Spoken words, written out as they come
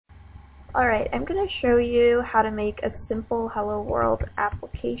Alright, I'm going to show you how to make a simple Hello World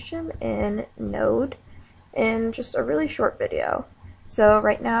application in Node in just a really short video. So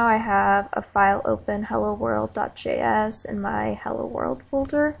right now I have a file open, helloworld.js, in my Hello World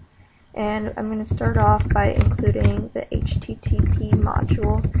folder, and I'm going to start off by including the HTTP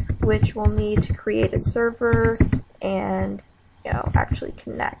module, which we'll need to create a server and actually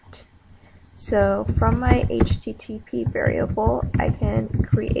connect. So from my HTTP variable, I can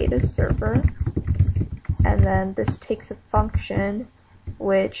create a server, and then this takes a function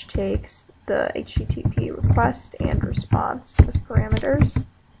which takes the HTTP request and response as parameters.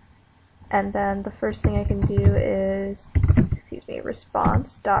 And then the first thing I can do is,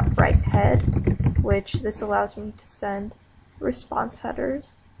 response.writeHead, which this allows me to send response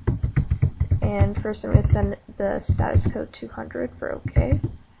headers. And first I'm going to send the status code 200 for OK.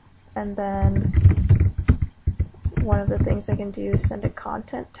 And then one of the things I can do is send a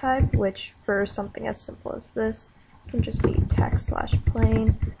content type, which for something as simple as this can just be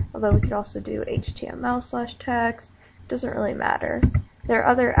text/plain, although we could also do HTML/text. Doesn't really matter. There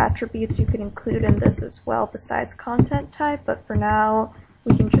are other attributes you could include in this as well besides content type, but for now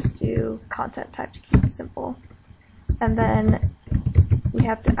we can just do content type to keep it simple. And then we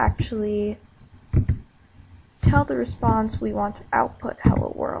have to actually tell the response we want to output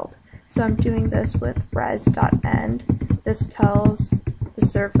hello world. So I'm doing this with res.end. This tells the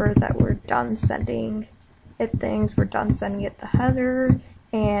server that we're done sending it things. We're done sending it the header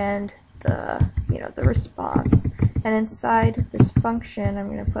and the response. And inside this function, I'm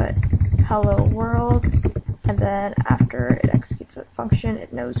going to put hello world, and then after it executes that function,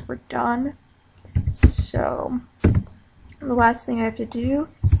 it knows we're done. So the last thing I have to do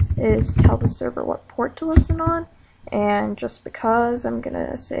is tell the server what port to listen on, and just because I'm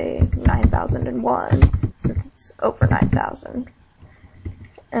gonna say 9001 since it's over 9000.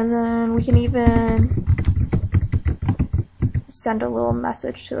 And then we can even send a little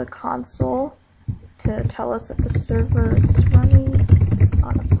message to the console to tell us that the server is running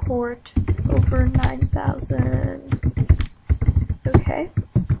on a port over 9000. Okay.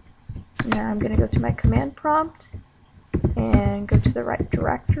 Now I'm gonna go to my command prompt and go to the right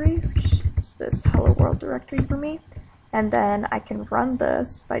directory, which is this hello world directory for me, and then I can run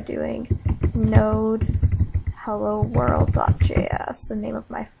this by doing node helloworld.js, the name of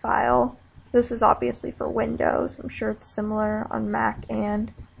my file. This is obviously for Windows. I'm sure it's similar on Mac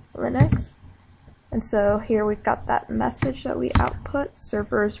and Linux. And so here we've got that message that we output,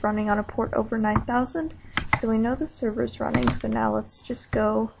 server is running on a port over 9000. So we know the server is running, so now let's just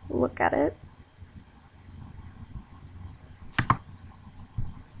go look at it.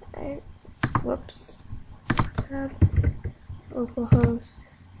 Whoops, localhost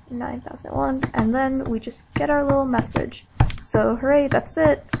 9001, and then we just get our little message. So hooray, that's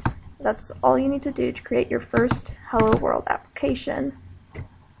it. That's all you need to do to create your first Hello World application.